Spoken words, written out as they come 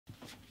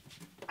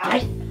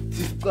Ay,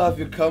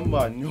 sisicafe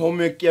khambani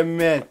homework ya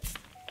maths.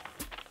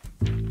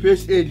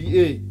 Page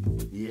 88.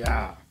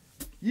 Yeah.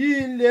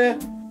 Yini le?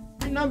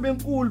 Inamba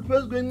enkulu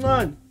phezulu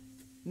kwencane.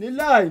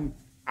 Neline.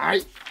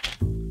 Ay.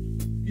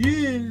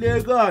 Yini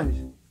le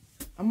kanje?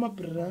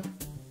 Amabra.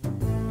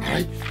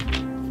 Ay.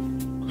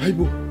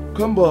 Hayibo,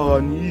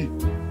 khambani.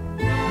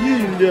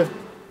 Yini le?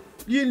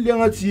 Yini le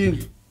ngathi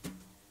yini?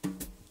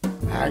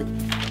 Ay.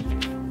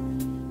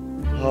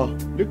 Ha,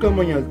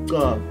 ligama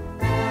ngiyalicaca.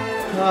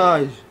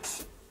 Hayi.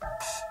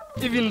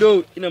 Even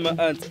though in my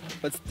aunt,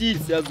 but still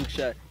siyazi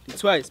ukushaya.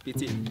 That's why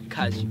spithe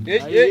cash.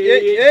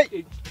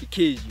 Hey.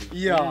 Cage.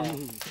 Yeah.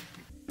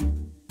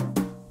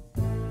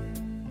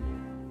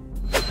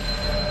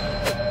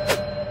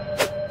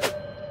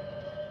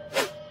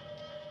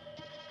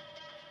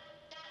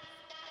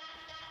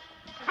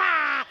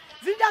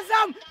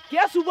 Zindazam,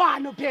 guess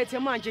ubani uphethe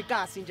manje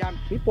ikasi njami.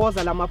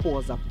 Ibhoza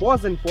lamabhoza,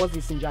 bhoza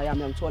nibhozisi nje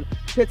yami ngithola.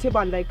 Phethe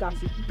bani la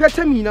ikasi.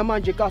 Phethe mina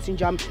manje ikasi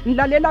njami.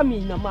 Nilalela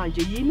mina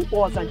manje yini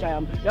ibhoza nje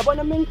yami.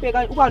 Yabona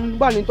mengibheka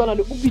ubani intwana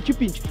le ubitshi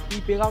pinch.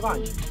 Ngibheka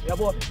kanje.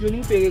 Yabo yona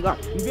ngibheke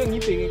kanje. Ngibe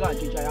ngibheke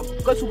kanje nje yami.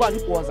 Guess ubani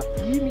ibhoza.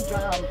 Yimi nje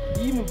yami.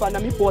 Yimi mfana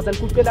mibhoza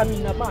likucela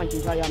mina manje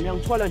nje yami.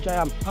 Ngithola nje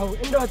yami. Hawu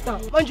indoda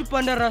manje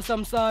Bandaras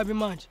amsabi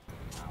manje.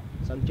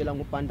 Sangitshela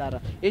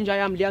ngubandara enja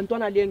yami le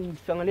ntwana le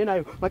ngihlangane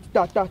nayo ngathi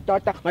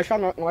ta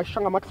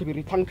ngashanga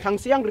amahlibiri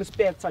thangisiya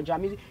ngirespect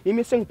nje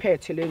yimi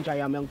sengiphethe le nja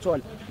yami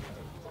ngithola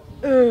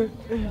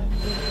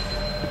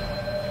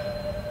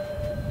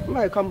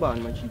maye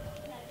khambani manje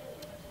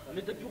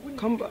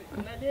khamba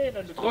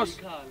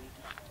cross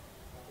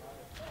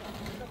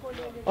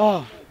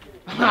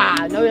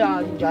nawe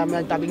yazi njami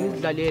antabe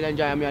ngizidlalela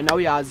nje yami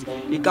nawe yazi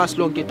ikasi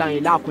lonke tangi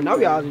lapho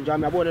nawe yazi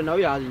njami yabona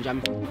nawe yazi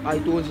njami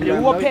ayitonzi le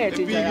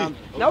uphethe nje yami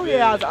nawe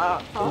yazi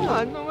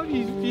noma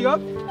ngizifika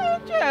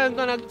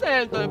tshenta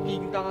nakutsenta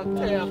pinta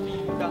ngakuthela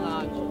pinta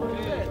ngathi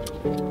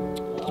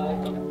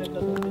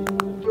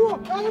yo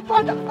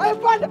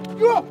ayipanda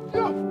yo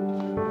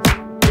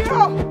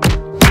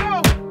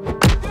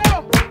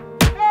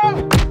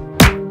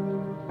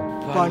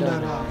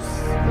Bandaras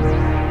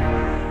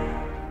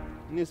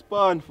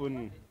Ngispan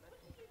foni.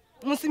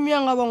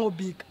 Musimiya ngaba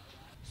ngobika.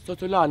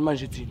 Sitotholani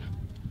manje thina?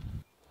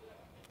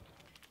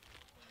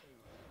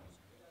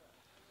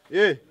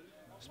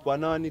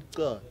 Spanani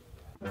cha.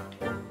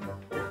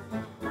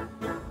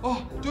 Oh,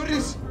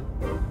 Doris.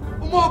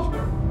 Umop.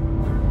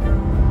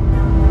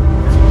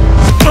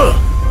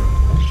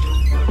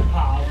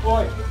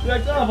 Boy,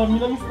 uyacava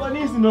mina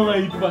ngispanisi noma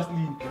yithi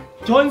basilini.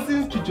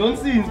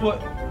 Johnson's boy.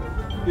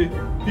 Big.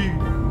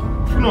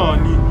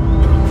 Funani.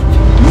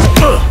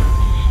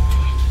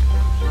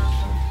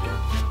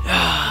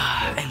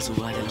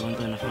 Enzubala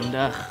labantwana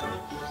vandag.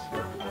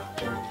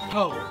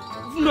 Haw,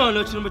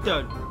 funana thina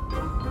mntana.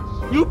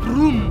 New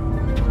broom.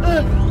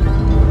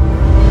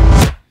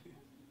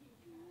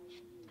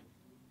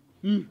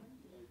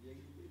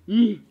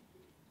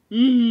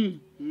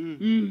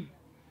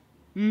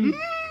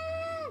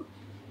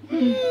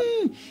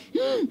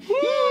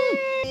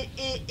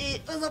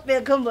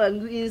 Uzobheka khambani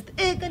ku-Insta.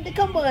 Kanti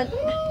khambani.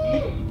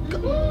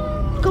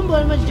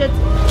 Khambani manje chat.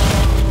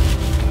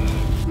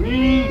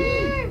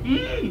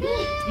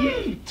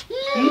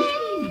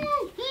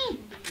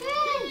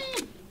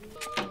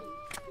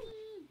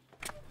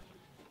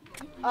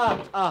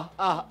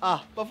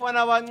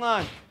 Bafana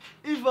abancane.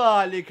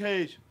 Ivale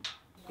cage.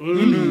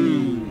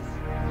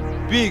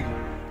 Big.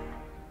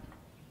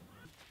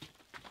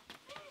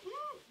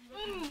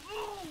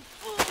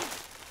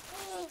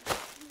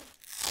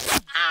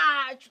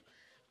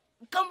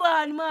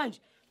 Khambani manje.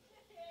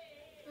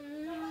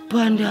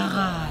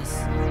 Bandaras.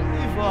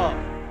 Iva.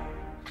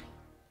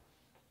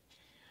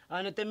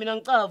 Anete mina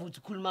ngicava ukuthi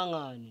ukhuluma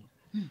ngani.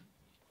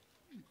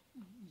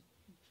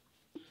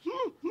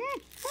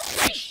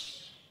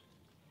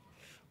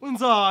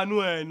 Unzani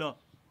wena?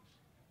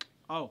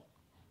 Aw,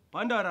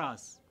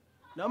 Bandaras.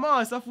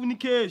 Namasa afuna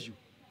ikheju.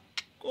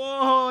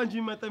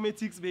 Konje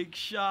mathematics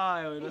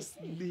bekushaya wena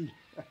sili.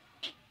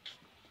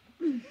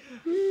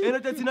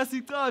 Enota thina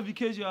sicava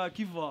ikheju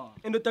yakhe iva.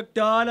 Enota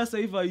kudala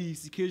sayiva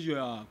yisi ikheju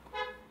yakho.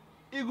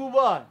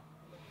 Ikubani?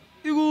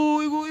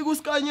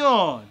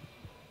 Ikusikanyona.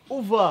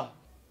 Uva.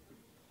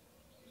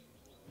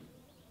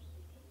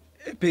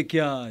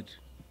 Backyard.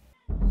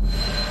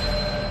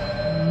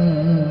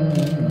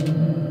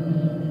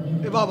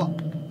 Baba,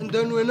 and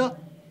then wena.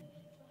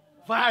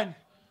 Van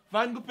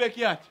ku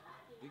backyard.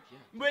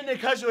 Ngwene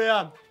khajo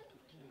yami.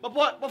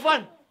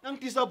 Bafana,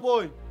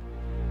 ngidisappoint.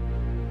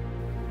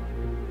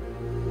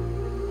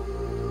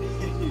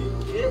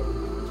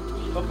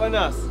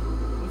 Bafanas,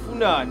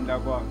 mfunani la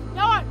kwakho?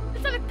 Yawona,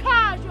 isele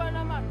khajo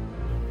wena manje.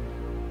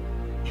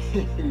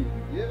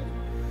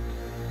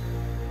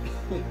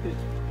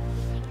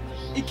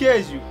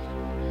 Ikheju.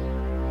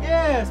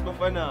 Yes,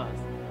 Bafanas.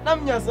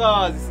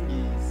 Namnyazazi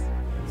isingisi.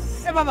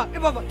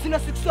 Baba, thina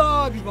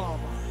sikusabi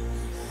baba.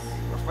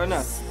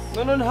 Bafanas,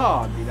 ngcono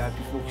nihambe lapha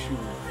before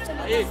kushuka.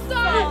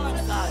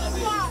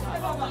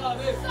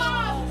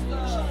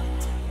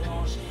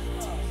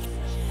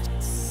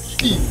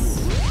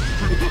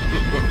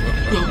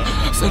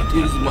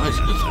 Santos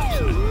mágicos.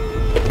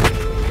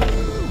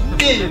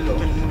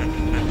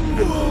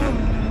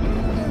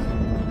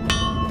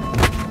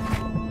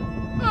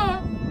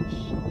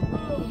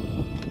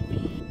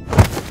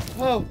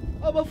 Hawu,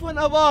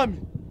 abafana bami.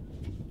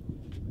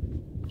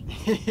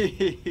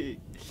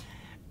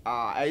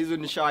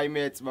 Ayizonishaya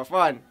imates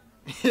bafana.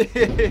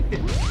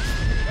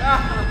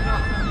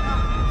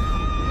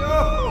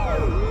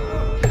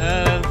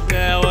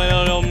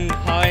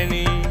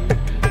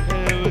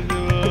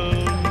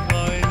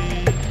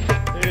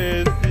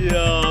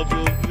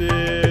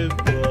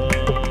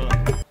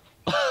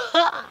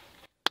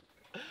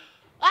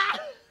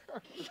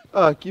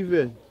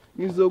 Kivele,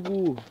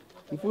 ngizokuwa.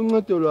 Ngifuna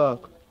uncedo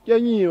lwakho.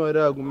 Kuyanyiwa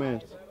la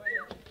kumete.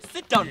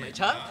 Sit down, my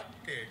child.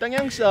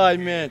 Tangiyangishayi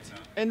mate.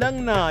 And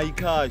anginayo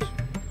ikhashi.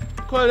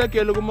 Khona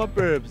gele kuma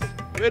burbs.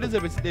 Where is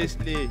it stay?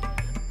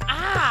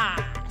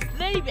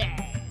 Slave.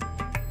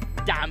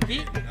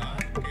 Dumpy.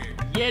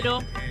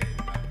 Yellow.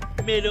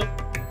 Mellow.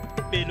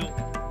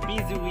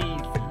 Busy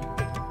weed.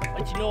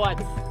 But you know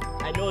what?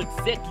 I know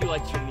exactly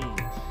what you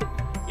need.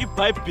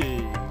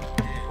 Ipipe.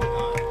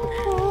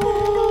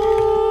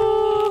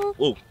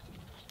 Oh.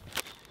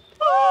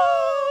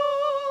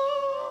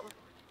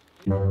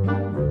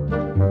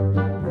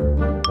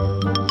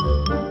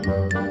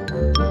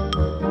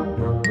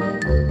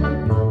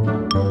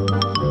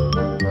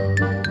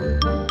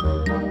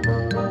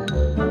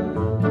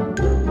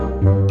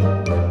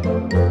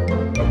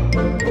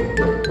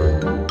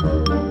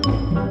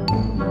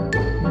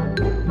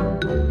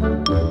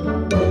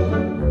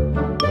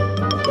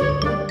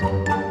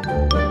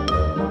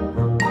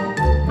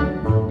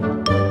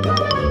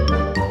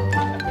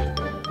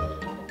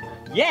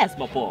 Yes,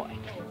 my boy.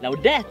 Now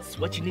that's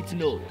what you need to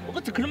know.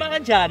 Ukuthi khuluma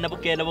kanjani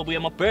abogela babuya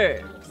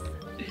ama-birds.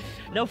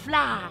 Now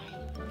fly,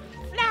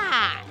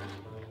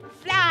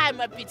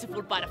 my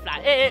beautiful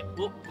butterfly. Hey,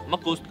 oh, my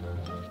ghost.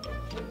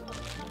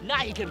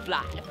 Now you can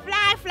fly.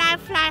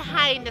 Fly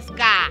high in the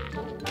sky.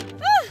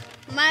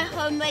 My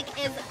homework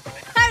is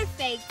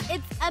perfect.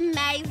 It's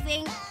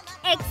amazing.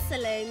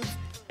 Excellent.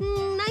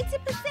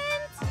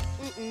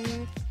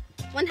 90%?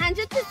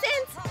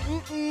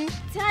 100%?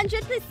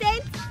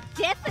 200%?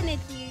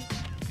 Definitely.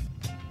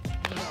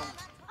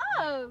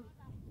 Oh,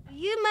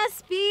 you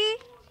must be...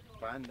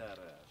 Bandaras.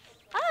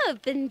 Oh,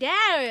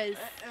 Bandaras.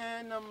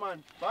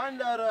 Man.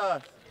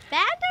 Bandaras.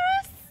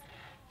 Bandaras?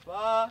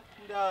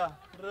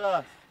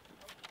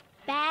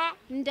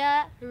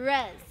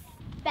 Bandaras.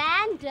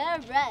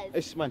 Bandaras.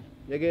 Yes, man.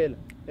 Yagela.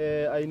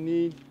 I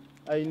need.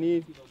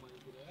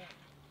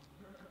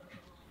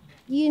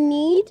 You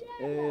need?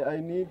 I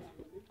need.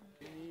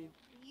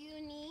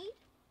 You need?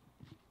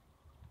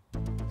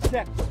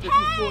 Sex.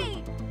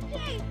 Hey,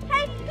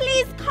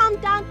 please calm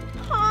down.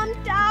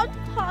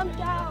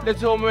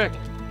 That's homework.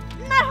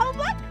 My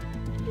homework?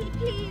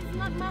 Please,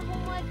 not my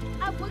homework.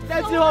 I worked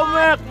That's so your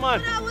hard. homework, man.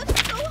 But I worked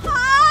so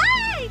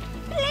hard.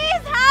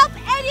 Please help.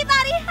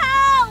 Anybody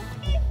help.